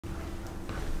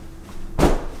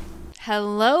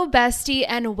Hello, bestie,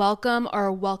 and welcome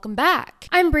or welcome back.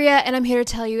 I'm Bria, and I'm here to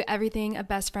tell you everything a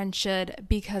best friend should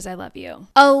because I love you.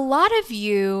 A lot of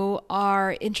you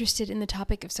are interested in the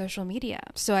topic of social media,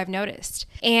 so I've noticed.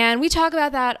 And we talk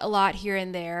about that a lot here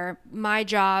and there. My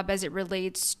job as it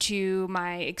relates to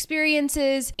my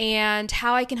experiences and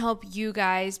how I can help you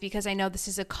guys because I know this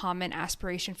is a common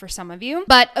aspiration for some of you.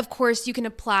 But of course, you can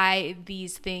apply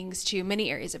these things to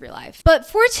many areas of your life. But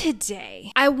for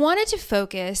today, I wanted to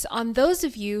focus on those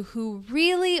of you who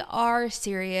really are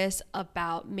serious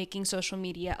about making social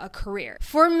media a career.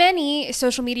 For many,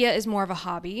 social media is more of a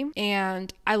hobby,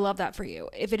 and I love that for you.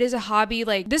 If it is a hobby,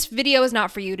 like this video is not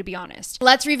for you, to be honest.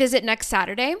 Let's revisit next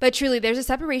Saturday, but truly there's a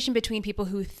separation between people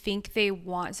who think they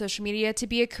want social media to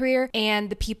be a career and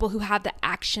the people who have the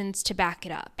actions to back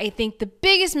it up. I think the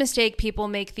biggest mistake people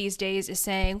make these days is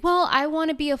saying, well, I want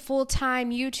to be a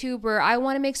full-time YouTuber, I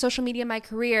want to make social media my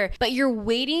career, but you're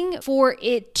waiting for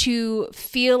it to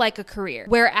feel like a career.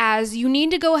 Whereas you need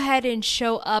to go ahead and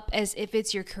show up as if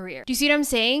it's your career. Do you see what I'm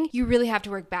saying? You really have to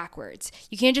work backwards.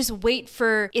 You can't just wait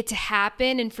for it to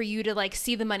happen and for you to like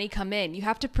see the money come in. You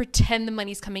have to pretend the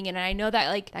money's coming in. And I know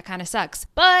that that kind of sucks,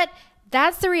 but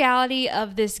that's the reality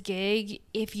of this gig.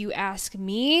 If you ask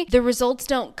me, the results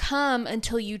don't come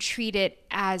until you treat it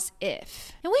as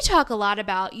if. And we talk a lot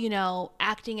about,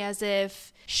 acting as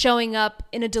if, showing up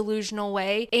in a delusional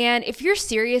way. And if you're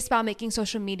serious about making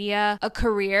social media a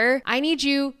career, I need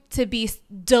you to be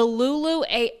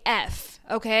Delulu AF.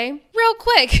 Okay, real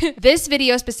quick. This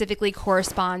video specifically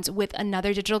corresponds with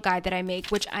another digital guide that I make,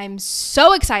 which I'm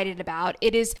so excited about.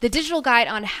 It is the digital guide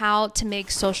on how to make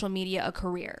social media a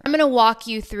career. I'm gonna walk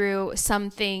you through some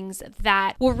things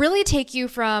that will really take you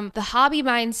from the hobby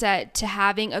mindset to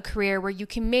having a career where you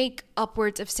can make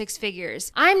upwards of 6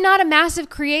 figures. I'm not a massive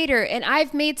creator and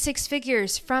I've made 6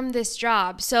 figures from this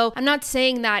job. So I'm not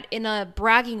saying that in a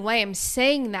bragging way. I'm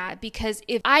saying that because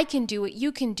if I can do it,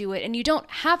 you can do it. And you don't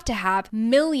have to have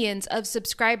millions of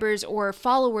subscribers or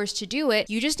followers to do it.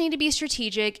 You just need to be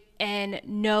strategic and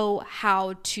know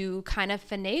how to kind of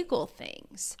finagle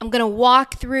things. I'm gonna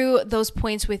walk through those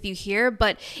points with you here,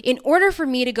 but in order for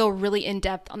me to go really in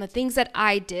depth on the things that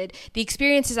I did, the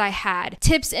experiences I had,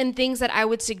 tips and things that I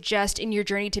would suggest in your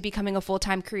journey to becoming a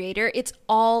full-time creator, it's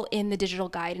all in the digital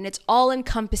guide and it's all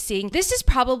encompassing. This is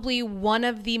probably one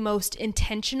of the most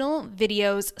intentional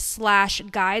videos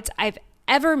 / guides I've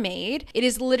ever made. It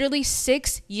is literally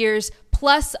 6 years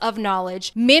plus of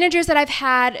knowledge, managers that I've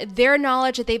had, their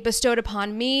knowledge that they've bestowed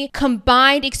upon me,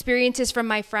 combined experiences from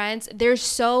my friends. There's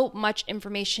so much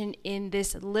information in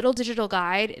this little digital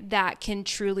guide that can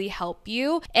truly help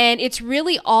you. And it's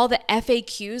really all the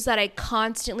FAQs that I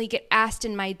constantly get asked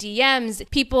in my DMs.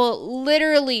 People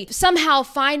literally somehow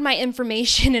find my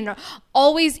information and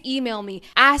always email me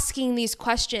asking these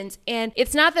questions. And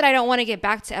it's not that I don't want to get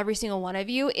back to every single one of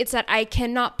you. It's that I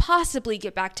cannot possibly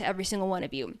get back to every single one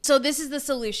of you. So this is the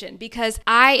solution because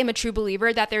I am a true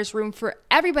believer that there's room for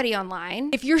everybody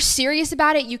online. If you're serious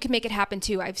about it, you can make it happen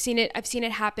too. I've seen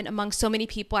it happen among so many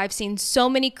people. I've seen so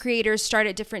many creators start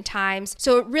at different times.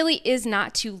 So it really is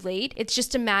not too late. It's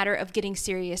just a matter of getting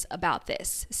serious about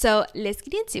this. So let's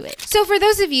get into it. So for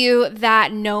those of you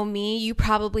that know me, you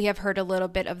probably have heard a little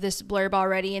bit of this blurb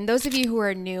already. And those of you who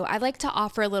are new, I'd like to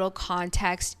offer a little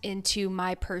context into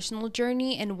my personal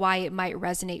journey and why it might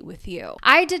resonate with you.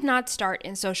 I did not start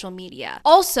in social media.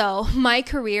 Also, my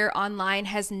career online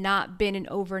has not been an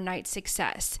overnight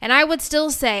success. And I would still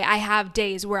say I have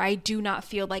days where I do not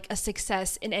feel like a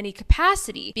success in any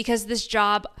capacity because this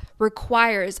job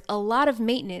requires a lot of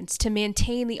maintenance to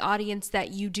maintain the audience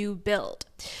that you do build.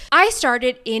 I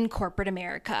started in corporate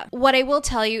America. What I will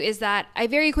tell you is that I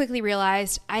very quickly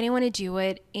realized I didn't want to do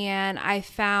it, and I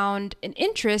found an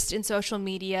interest in social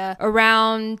media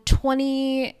around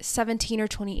 2017 or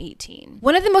 2018.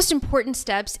 One of the most important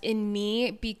steps in me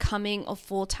becoming a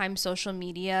full-time social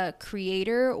media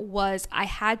creator was I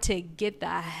had to get the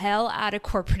hell out of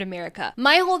corporate America.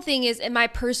 My whole thing is, and my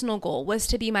personal goal was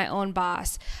to be my own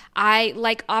boss. I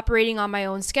like operating on my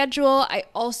own schedule. I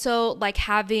also like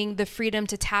having the freedom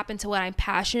to tap into what I'm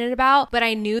passionate about, but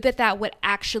I knew that that would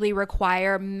actually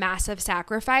require massive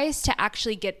sacrifice to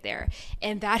actually get there.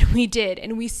 And that we did,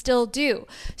 and we still do.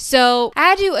 So I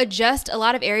had to adjust a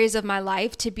lot of areas of my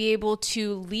life to be able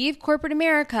to leave corporate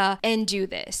America and do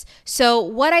this. So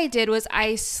what I did was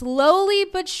I slowly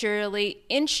but surely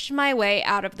inched my way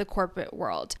out of the corporate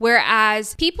world.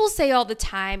 Whereas people say all the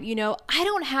time, I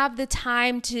don't have the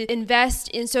time to invest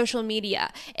in social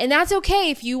media. And that's okay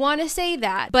if you want to say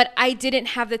that, but I didn't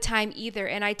didn't have the time either.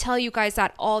 And I tell you guys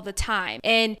that all the time.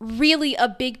 And really a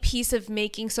big piece of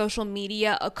making social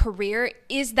media a career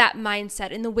is that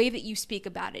mindset and the way that you speak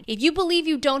about it. If you believe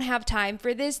you don't have time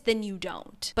for this, then you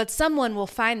don't. But someone will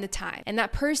find the time. And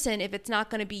that person, if it's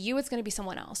not going to be you, it's going to be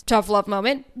someone else. Tough love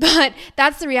moment. But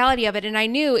that's the reality of it. And I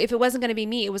knew if it wasn't going to be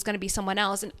me, it was going to be someone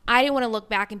else. And I didn't want to look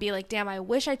back and be like, damn, I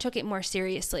wish I took it more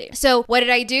seriously. So what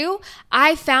did I do?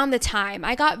 I found the time.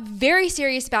 I got very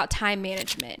serious about time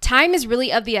management. Time is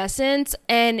really of the essence.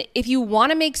 And if you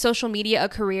want to make social media a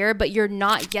career, but you're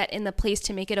not yet in the place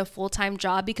to make it a full-time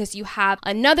job because you have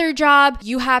another job,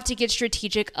 you have to get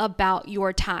strategic about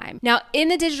your time. Now, in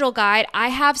the digital guide, I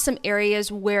have some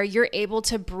areas where you're able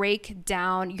to break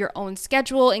down your own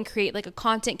schedule and create like a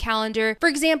content calendar. For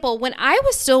example, when I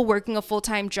was still working a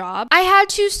full-time job, I had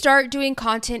to start doing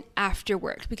content after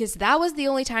work because that was the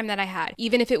only time that I had.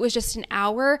 Even if it was just an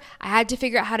hour, I had to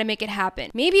figure out how to make it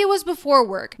happen. Maybe it was before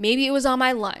work, maybe it was on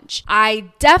my lunch.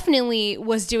 I definitely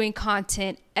was doing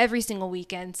content every single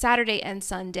weekend, Saturday and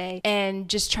Sunday, and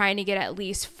just trying to get at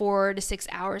least 4 to 6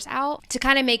 hours out to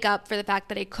kind of make up for the fact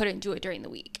that I couldn't do it during the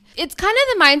week. It's kind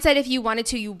of the mindset if you wanted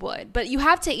to, you would, but you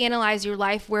have to analyze your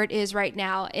life where it is right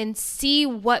now and see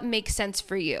what makes sense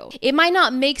for you. It might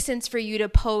not make sense for you to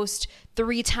post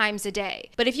 3 times a day,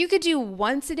 but if you could do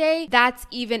once a day, that's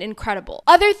even incredible.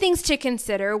 Other things to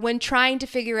consider when trying to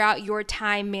figure out your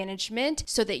time management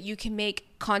so that you can make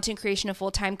content creation a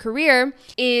full-time career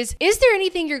is there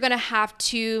anything you're going to have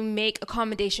to make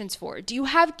accommodations for? Do you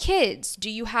have kids? Do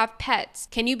you have pets?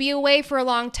 Can you be away for a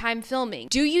long time filming?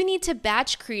 Do you need to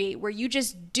batch create where you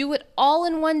just do it all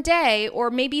in one day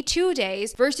or maybe 2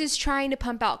 days versus trying to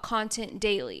pump out content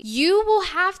daily? You will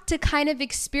have to kind of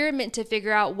experiment to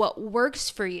figure out what works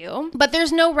for you, but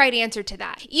there's no right answer to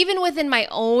that. Even within my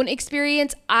own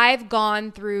experience, I've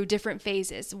gone through different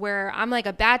phases where I'm like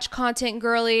a batch content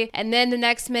girly and then the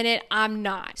next minute I'm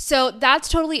not. So that's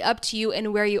totally up to you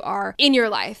and where you are in your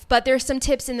life. But there's some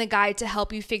tips in the guide to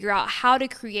help you figure out how to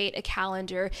create a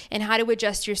calendar and how to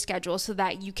adjust your schedule so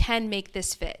that you can make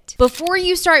this fit. Before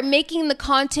you start making the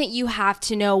content, you have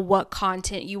to know what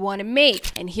content you want to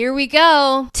make. And here we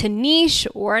go. To niche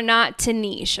or not to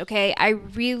niche, okay? I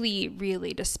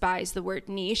really despise the word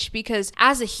niche because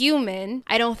as a human,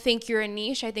 I don't think you're a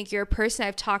niche. I think you're a person.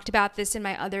 I've talked about this in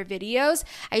my other videos.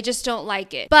 I just don't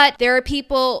like it. But there are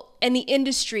people in the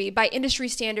industry, by industry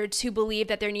standards, who believe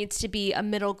that there needs to be a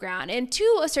middle ground. And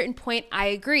to a certain point, I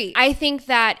agree. I think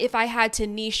that if I had to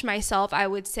niche myself, I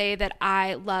would say that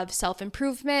I love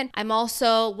self-improvement. I'm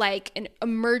also like an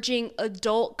emerging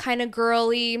adult kind of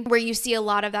girly, where you see a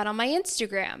lot of that on my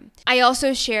Instagram. I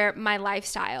also share my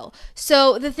lifestyle.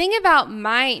 So the thing about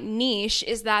my niche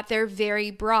is that they're very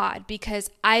broad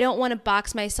because I don't want to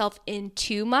box myself in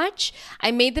too much. I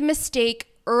made the mistake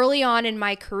early on in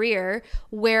my career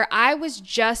where I was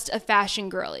just a fashion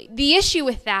girly. The issue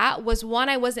with that was, one,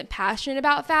 I wasn't passionate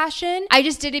about fashion. I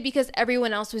just did it because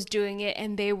everyone else was doing it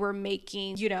and they were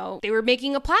making, they were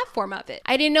making a platform of it.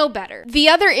 I didn't know better. The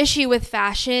other issue with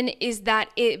fashion is that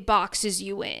it boxes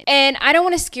you in. And I don't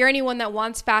want to scare anyone that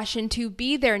wants fashion to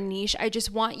be their niche. I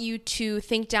just want you to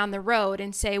think down the road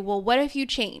and say, well, what if you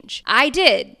change? I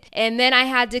did. And then I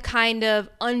had to kind of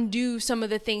undo some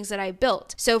of the things that I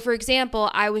built. So for example,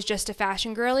 I was just a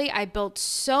fashion girly. I built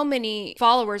so many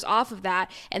followers off of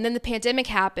that. And then the pandemic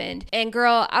happened. And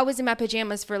girl, I was in my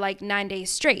pajamas for like 9 days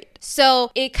straight. So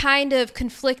it kind of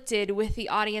conflicted with the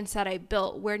audience that I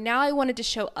built, where now I wanted to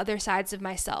show other sides of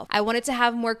myself. I wanted to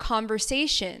have more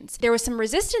conversations. There was some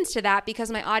resistance to that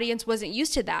because my audience wasn't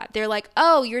used to that. They're like,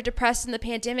 oh, you're depressed in the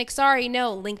pandemic. Sorry,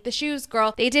 no, link the shoes,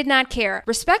 girl. They did not care.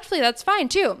 Respectfully, that's fine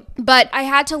too. But I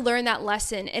had to learn that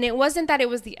lesson. And it wasn't that it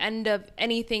was the end of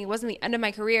anything. It wasn't the end of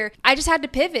my career. I just had to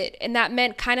pivot. And that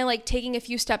meant kind of like taking a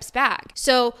few steps back.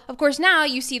 So of course now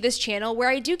you see this channel where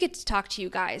I do get to talk to you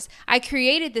guys. I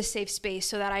created this safe space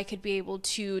so that I could be able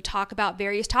to talk about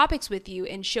various topics with you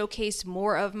and showcase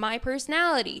more of my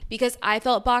personality because I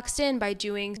felt boxed in by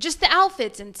doing just the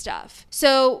outfits and stuff.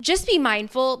 So just be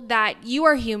mindful that you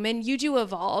are human, you do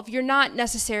evolve, you're not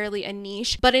necessarily a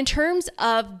niche, but in terms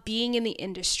of being in the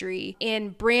industry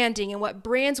and branding and what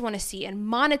brands want to see and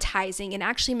monetizing and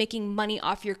actually making money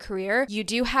off your career, you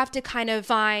do have to kind of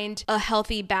find a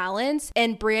healthy balance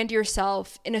and brand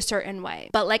yourself in a certain way.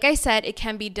 But like I said, it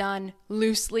can be done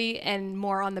loosely and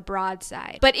more on the broad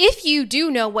side. But if you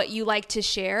do know what you like to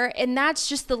share and that's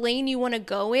just the lane you want to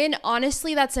go in,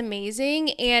 honestly, that's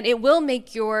amazing and it will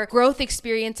make your growth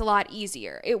experience a lot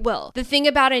easier. It will. The thing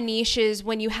about a niche is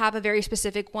when you have a very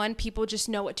specific one, people just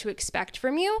know what to expect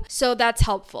from you. So that's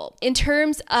helpful. In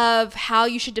terms of how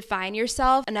you should define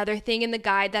yourself, another thing in the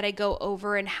guide that I go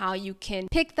over and how you can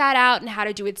pick that out and how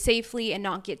to do it safely and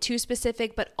not get too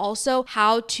specific, but also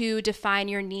how to define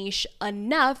your niche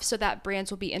enough so that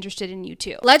brands will be interested in you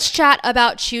too. Let's chat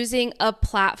about choosing a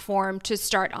platform to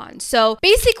start on. So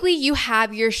basically you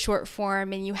have your short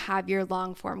form and you have your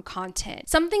long form content.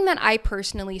 Something that I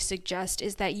personally suggest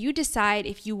is that you decide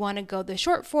if you want to go the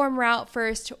short form route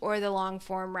first or the long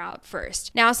form route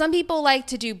first. Now, some people like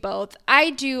to do both. I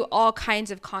do all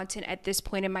kinds of content at this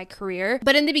point in my career,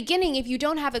 but in the beginning, if you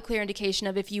don't have a clear indication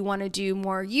of if you want to do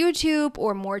more YouTube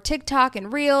or more TikTok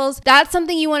and Reels, that's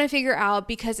something you want to figure out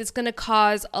because it's going to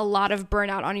cause a lot of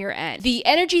burnout on your end. The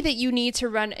energy that you need to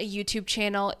run a YouTube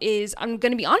channel is, I'm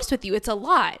going to be honest with you, it's a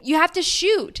lot. You have to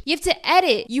shoot, you have to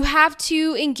edit, you have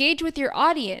to engage with your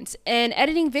audience, and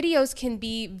editing videos can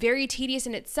be very tedious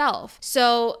in itself.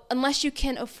 So unless you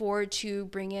can afford to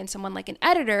bring in someone like an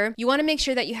editor, you want to make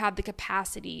sure that you have the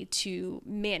capacity to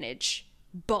manage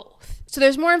both. So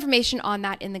there's more information on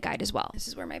that in the guide as well. This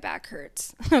is where my back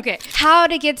hurts. Okay, how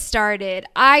to get started.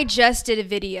 I just did a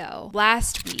video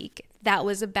last week that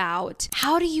was about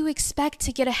how do you expect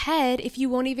to get ahead if you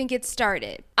won't even get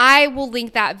started. I will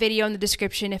link that video in the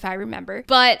description if I remember,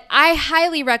 but I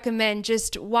highly recommend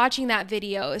just watching that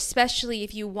video, especially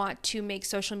if you want to make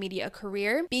social media a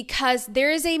career, because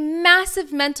there is a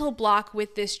massive mental block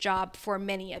with this job for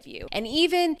many of you. And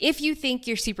even if you think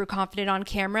you're super confident on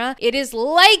camera, it is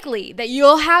likely that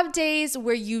you'll have days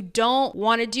where you don't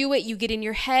want to do it. You get in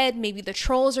your head, maybe the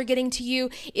trolls are getting to you.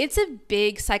 It's a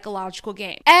big psychological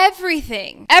game.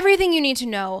 Everything you need to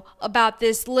know about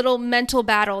this little mental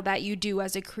battle that you do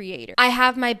as a creator. I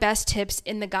have my best tips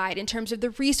in the guide in terms of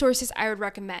the resources I would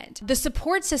recommend, the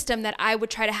support system that I would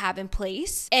try to have in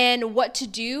place, and what to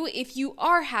do if you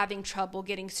are having trouble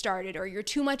getting started or you're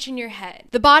too much in your head.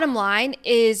 The bottom line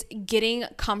is getting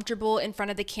comfortable in front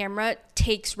of the camera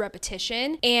takes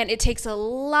repetition, and it takes a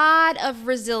lot of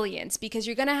resilience because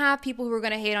you're gonna have people who are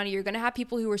gonna hate on you, you're gonna have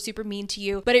people who are super mean to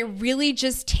you, but it really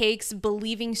just takes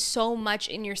believing so much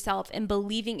in yourself and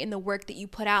believing in the work that you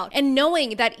put out and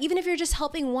knowing that even if you're just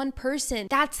helping one person,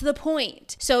 that's the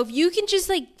point. So if you can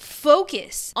just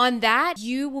focus on that,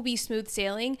 you will be smooth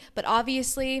sailing. But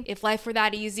obviously, if life were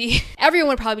that easy, everyone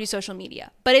would probably do social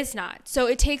media, but it's not. So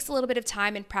it takes a little bit of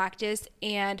time and practice,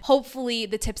 and hopefully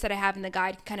the tips that I have in the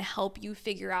guide can kind of help you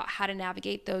figure out how to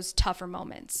navigate those tougher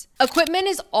moments. Equipment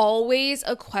is always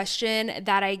a question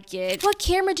that I get. What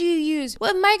camera do you use?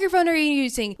 What microphone are you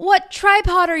using? What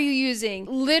tripod are you using?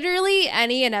 Literally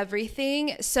any and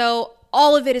everything. So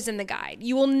all of it is in the guide.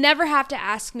 You will never have to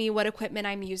ask me what equipment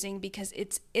I'm using because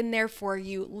it's in there for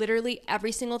you. Literally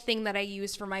every single thing that I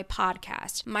use for my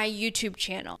podcast, my YouTube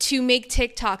channel, to make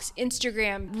TikToks,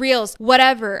 Instagram, Reels,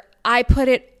 whatever, I put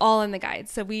it all in the guide.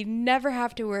 So we never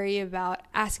have to worry about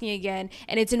asking again.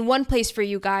 And it's in one place for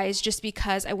you guys just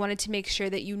because I wanted to make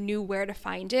sure that you knew where to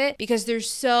find it, because there's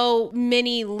so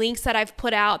many links that I've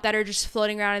put out that are just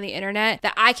floating around on the internet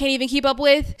that I can't even keep up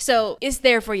with. So it's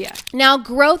there for you. Now,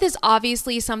 growth is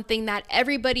obviously something that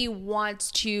everybody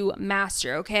wants to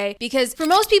master, okay? Because for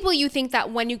most people, you think that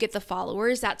when you get the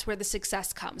followers, that's where the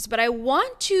success comes. But I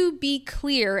want to be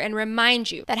clear and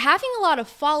remind you that having a lot of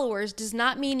followers does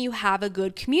not mean you have a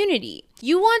good community.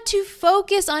 You want to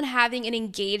focus on having an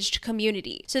engaged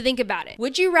community. So think about it.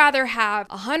 Would you rather have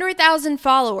 100,000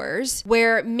 followers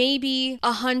where maybe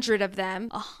 100 of them,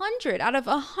 100 out of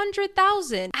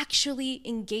 100,000 actually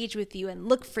engage with you and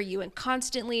look for you and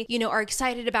constantly, are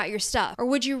excited about your stuff? Or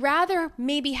would you rather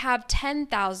maybe have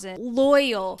 10,000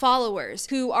 loyal followers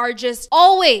who are just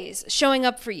always showing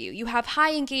up for you? You have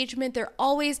high engagement. They're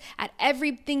always at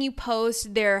everything you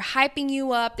post. They're hyping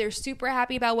you up. They're super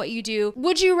happy about what you do.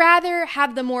 Would you rather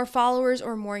have the more followers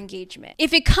or more engagement?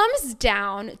 If it comes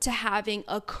down to having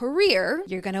a career,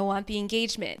 you're gonna want the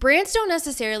engagement. Brands don't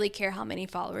necessarily care how many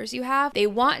followers you have. They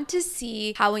want to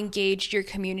see how engaged your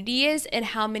community is and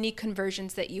how many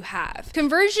conversions that you have.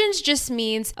 Conversions just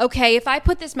means, okay, if I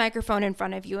put this microphone in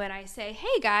front of you and I say,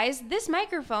 hey guys, this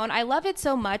microphone, I love it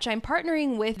so much. I'm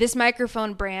partnering with this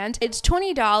microphone brand. It's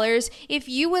 $20. If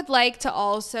you would like to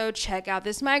also check out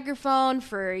this microphone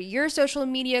for your social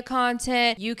media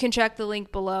content, you can check the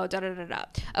link below,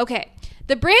 Okay.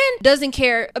 The brand doesn't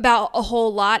care about a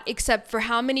whole lot except for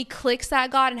how many clicks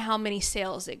that got and how many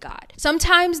sales it got.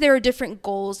 Sometimes there are different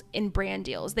goals in brand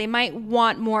deals. They might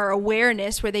want more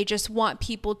awareness where they just want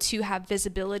people to have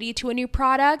visibility to a new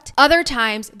product. Other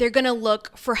times they're going to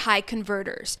look for high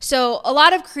converters. So a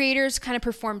lot of creators kind of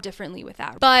perform differently with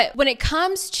that. But when it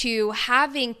comes to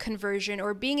having conversion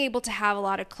or being able to have a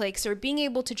lot of clicks or being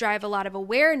able to drive a lot of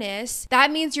awareness,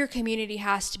 that means your community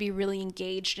has to be really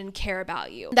engaged and care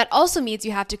about you. That also means means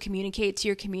you have to communicate to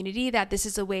your community that this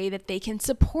is a way that they can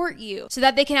support you so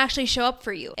that they can actually show up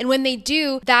for you. And when they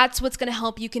do, that's what's going to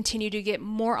help you continue to get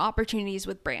more opportunities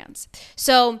with brands.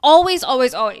 So always,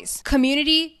 always, always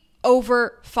community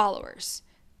over followers,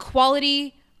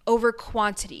 quality over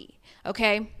quantity.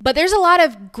 Okay. But there's a lot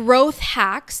of growth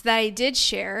hacks that I did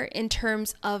share in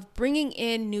terms of bringing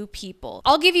in new people.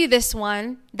 I'll give you this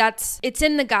one. It's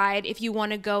in the guide if you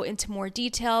want to go into more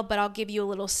detail, but I'll give you a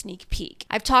little sneak peek.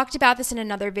 I've talked about this in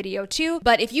another video too,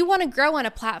 but if you want to grow on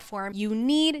a platform, you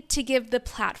need to give the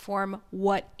platform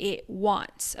what it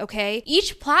wants. Okay.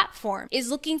 Each platform is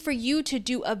looking for you to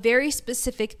do a very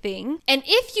specific thing. And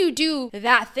if you do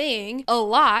that thing a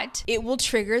lot, it will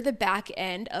trigger the back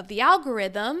end of the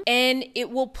algorithm and it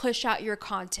will push out your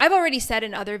content. I've already said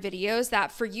in other videos that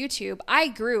for YouTube, I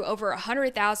grew over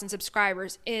 100,000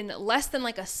 subscribers in less than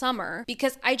like a summer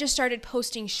because I just started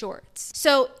posting shorts.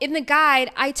 So in the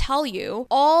guide, I tell you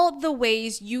all the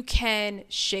ways you can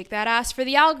shake that ass for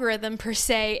the algorithm per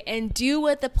se and do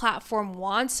what the platform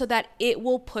wants so that it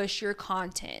will push your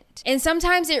content. And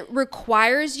sometimes it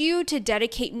requires you to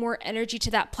dedicate more energy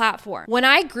to that platform. When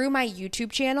I grew my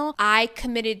YouTube channel, I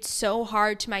committed so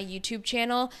hard to my YouTube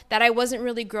channel that I wasn't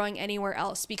really growing anywhere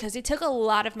else because it took a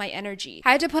lot of my energy.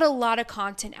 I had to put a lot of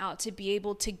content out to be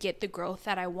able to get the growth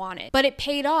that I wanted, but it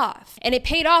paid off, and it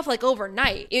paid off like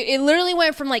overnight. It literally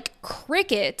went from like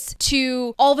crickets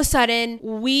to all of a sudden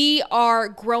we are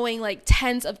growing like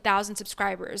tens of thousands of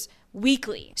subscribers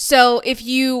weekly. So if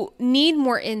you need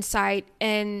more insight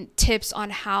and tips on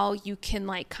how you can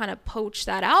like kind of poach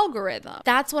that algorithm,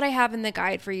 that's what I have in the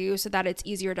guide for you so that it's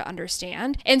easier to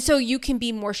understand. And so you can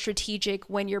be more strategic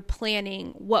when you're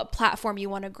planning what platform you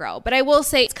want to grow. But I will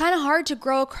say it's kind of hard to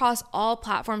grow across all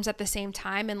platforms at the same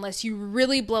time unless you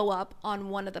really blow up on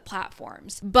one of the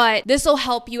platforms. But this will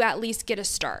help you at least get a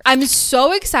start. I'm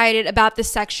so excited about this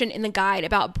section in the guide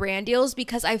about brand deals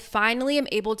because I finally am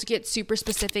able to get super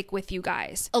specific with you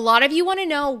guys. A lot of you want to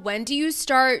know, when do you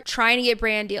start trying to get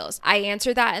brand deals? I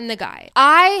answer that in the guide.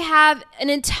 I have an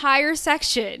entire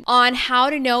section on how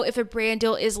to know if a brand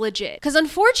deal is legit. Because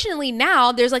unfortunately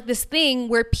now there's like this thing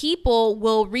where people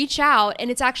will reach out and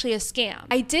it's actually a scam.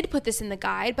 I did put this in the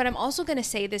guide, but I'm also going to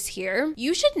say this here.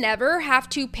 You should never have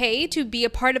to pay to be a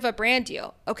part of a brand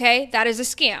deal. Okay. That is a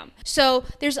scam. So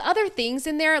there's other things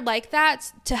in there like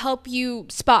that to help you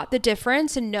spot the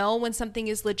difference and know when something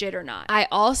is legit or not. I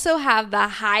also have the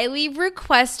highly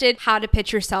requested how to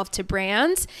pitch yourself to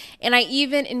brands, and I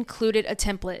even included a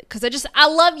template because I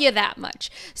love you that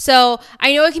much. So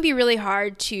I know it can be really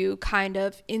hard to kind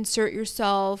of insert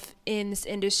yourself in this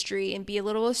industry and be a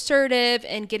little assertive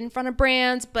and get in front of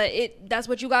brands, but that's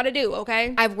what you got to do.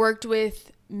 Okay. I've worked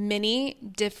with many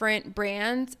different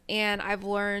brands and I've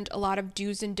learned a lot of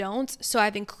do's and don'ts. So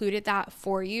I've included that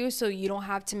for you so you don't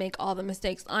have to make all the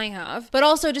mistakes I have, but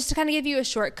also just to kind of give you a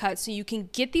shortcut so you can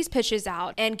get these pitches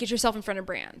out and get yourself in front of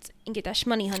brands and get that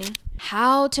shmoney, honey.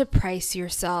 How to price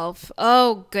yourself.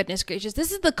 Oh, goodness gracious.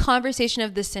 This is the conversation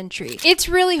of the century. It's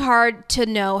really hard to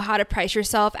know how to price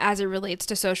yourself as it relates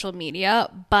to social media,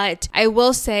 but I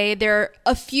will say there are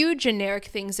a few generic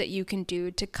things that you can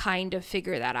do to kind of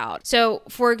figure that out. So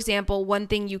for example, one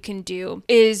thing you can do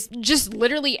is just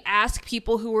literally ask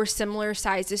people who are similar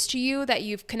sizes to you that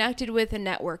you've connected with and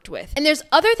networked with. And there's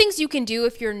other things you can do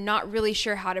if you're not really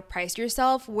sure how to price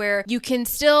yourself, where you can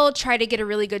still try to get a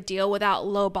really good deal without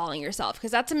lowballing yourself.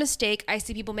 Because that's a mistake I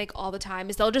see people make all the time,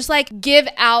 is they'll just like give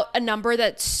out a number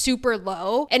that's super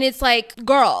low. And it's like,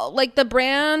 girl, like the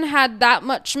brand had that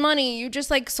much money. You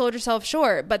just like sold yourself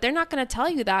short. But they're not going to tell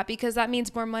you that because that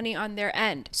means more money on their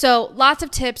end. So lots of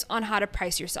tips on how to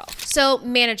price yourself. So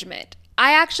management.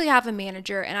 I actually have a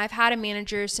manager, and I've had a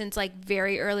manager since like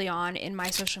very early on in my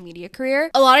social media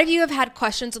career. A lot of you have had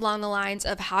questions along the lines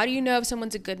of, how do you know if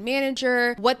someone's a good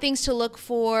manager? What things to look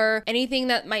for? Anything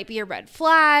that might be a red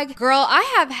flag? Girl,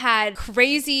 I have had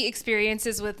crazy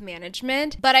experiences with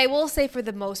management, but I will say for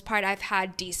the most part, I've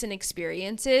had decent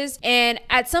experiences. And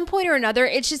at some point or another,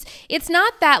 it's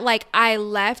not that like I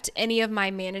left any of my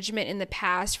management in the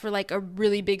past for like a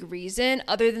really big reason,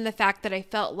 other than the fact that I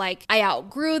felt like I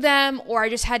outgrew them or I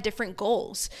just had different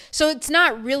goals. So it's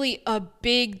not really a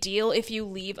big deal if you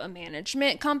leave a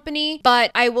management company,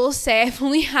 but I will say I've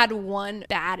only had one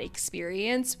bad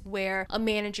experience where a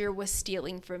manager was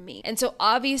stealing from me. And so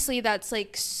obviously that's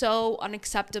like so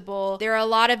unacceptable. There are a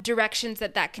lot of directions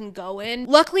that can go in.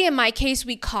 Luckily in my case,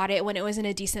 we caught it when it was in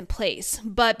a decent place.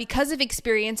 But because of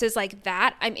experiences like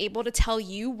that, I'm able to tell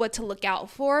you what to look out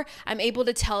for. I'm able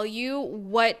to tell you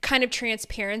what kind of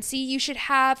transparency you should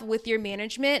have with your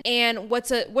management. And and what's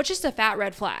just a fat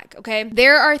red flag, okay?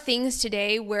 There are things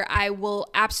today where I will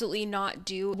absolutely not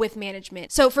do with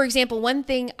management. So for example, one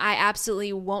thing I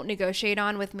absolutely won't negotiate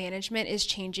on with management is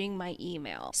changing my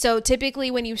email. So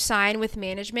typically when you sign with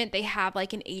management, they have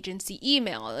like an agency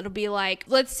email. It'll be like,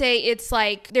 let's say it's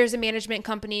like there's a management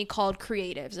company called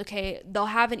Creatives, okay? They'll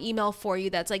have an email for you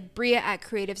that's like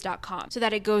bria@creatives.com so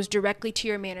that it goes directly to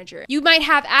your manager. You might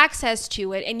have access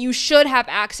to it, and you should have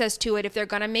access to it. If they're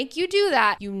gonna make you do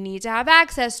that, you need to have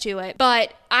access to it.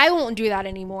 But I won't do that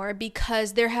anymore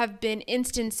because there have been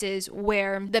instances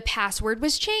where the password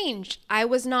was changed. I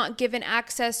was not given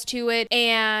access to it,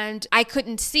 and I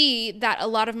couldn't see that a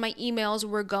lot of my emails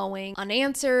were going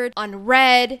unanswered,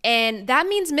 unread, and that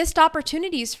means missed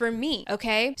opportunities for me,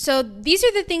 okay? So these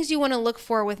are the things you want to look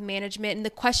for with management and the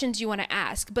questions you want to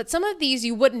ask. But some of these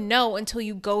you wouldn't know until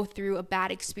you go through a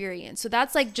bad experience. So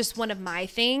that's like just one of my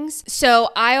things.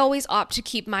 So I always opt to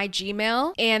keep my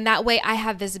Gmail, and that way I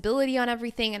have visibility on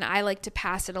everything, and I like to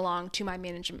pass it along to my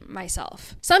management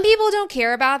myself. Some people don't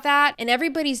care about that, and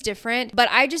everybody's different, but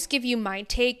I just give you my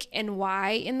take and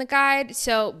why in the guide.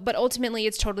 So, but ultimately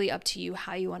it's totally up to you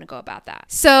how you want to go about that.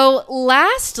 So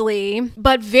lastly,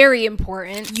 but very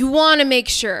important, you want to make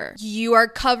sure you are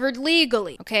covered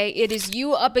legally, okay? It is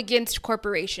you up against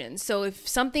corporations. So if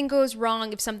something goes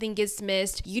wrong, if something gets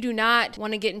missed, you do not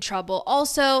want to get in trouble.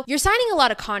 Also, you're signing a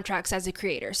lot of contracts as a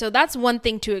creator. So that's one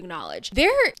thing to acknowledge.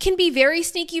 There can be very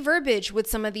sneaky verbiage with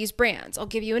some of these brands. I'll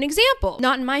give you an example.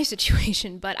 Not in my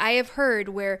situation, but I have heard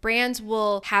where brands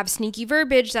will have sneaky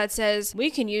verbiage that says, we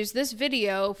can use this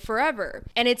video forever.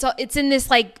 And it's in this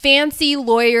like fancy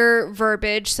lawyer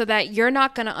verbiage so that you're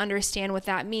not going to understand what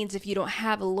that means if you don't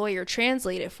have a lawyer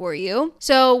translate it for you.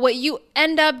 So what you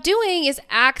end up doing is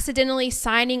accidentally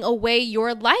signing away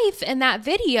your life in that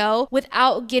video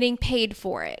without getting paid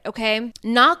for it, okay?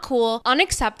 Not cool,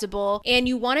 unacceptable, and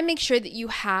you want to make sure that you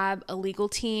have a legal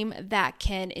team that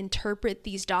can interpret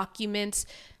these documents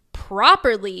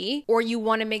properly, or you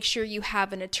want to make sure you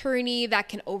have an attorney that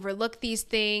can overlook these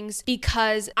things,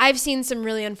 because I've seen some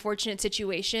really unfortunate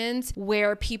situations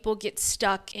where people get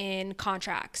stuck in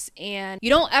contracts, and you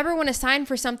don't ever want to sign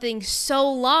for something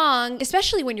so long,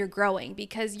 especially when you're growing,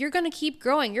 because you're going to keep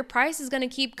growing. Your price is going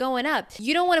to keep going up.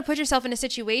 You don't want to put yourself in a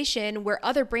situation where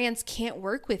other brands can't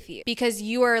work with you because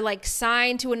you are like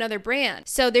signed to another brand.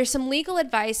 So there's some legal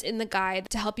advice in the guide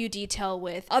to help you detail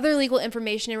with other legal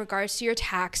information in regards to your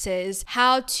taxes,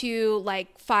 how to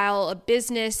like file a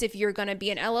business if you're going to be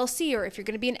an LLC or if you're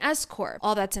going to be an S Corp.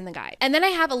 All that's in the guide. And then I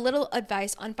have a little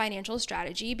advice on financial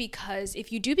strategy, because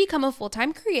if you do become a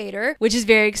full-time creator, which is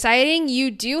very exciting,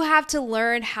 you do have to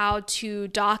learn how to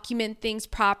document things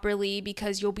properly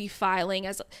because you'll be filing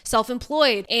as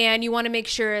self-employed, and you want to make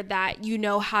sure that you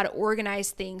know how to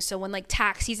organize things so when like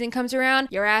tax season comes around,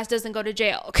 your ass doesn't go to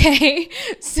jail, okay?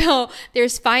 So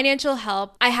there's financial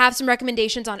help. I have some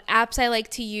recommendations on apps I like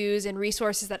to use and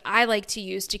resources that I like to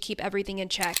use to keep everything in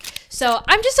check. So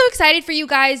I'm just so excited for you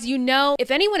guys. You know,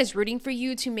 if anyone is rooting for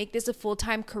you to make this a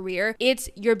full-time career, it's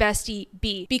your bestie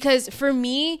B. Because for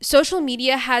me, social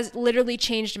media has literally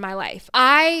changed my life.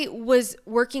 I was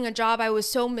working a job I was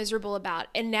so miserable about,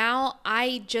 and now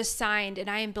I just signed and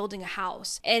I am building a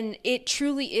house. And it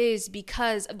truly is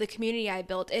because of the community I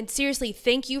built. And seriously,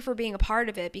 thank you for being a part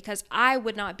of it, because I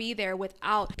would not be there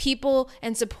without people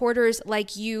and supporters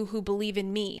like you who believe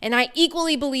in me. And I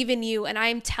equally believe in you, and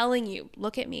I'm telling you,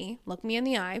 look at me, look me in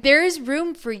the eye. There is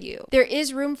room for you. There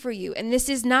is room for you. And this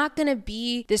is not going to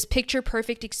be this picture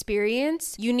perfect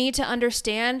experience. You need to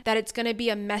understand that it's going to be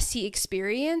a messy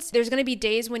experience. There's going to be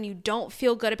days when you don't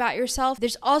feel good about yourself.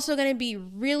 There's also going to be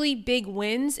really big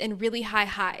wins and really high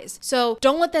highs. So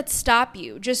don't let that stop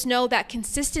you. Just know that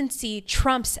consistency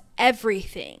trumps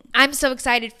everything. I'm so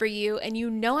excited for you, and you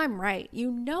know I'm right.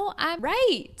 You know I'm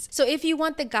right. So if you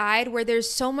want the guide where there's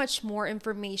so much more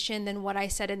information than what I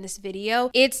said in this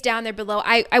video, it's down there below.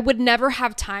 I would never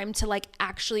have time to like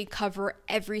actually cover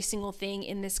every single thing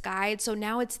in this guide. So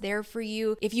now it's there for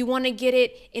you. If you want to get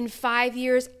it in 5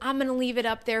 years, I'm going to leave it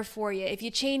up there for you. If you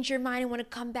change your mind and want to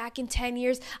come back in 10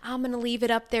 years, I'm going to leave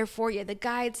it up there for you. The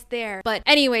guide's there. But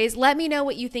anyways, let me know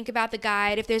what you think about the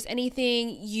guide. If there's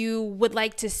anything you would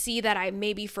like to see that I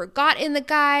maybe forgot in the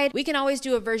guide, we can always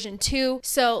do a version 2.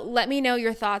 So let me know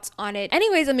your thoughts on it.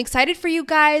 Anyways, I'm excited for you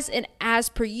guys, and as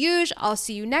per usual, I'll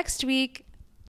see you next week.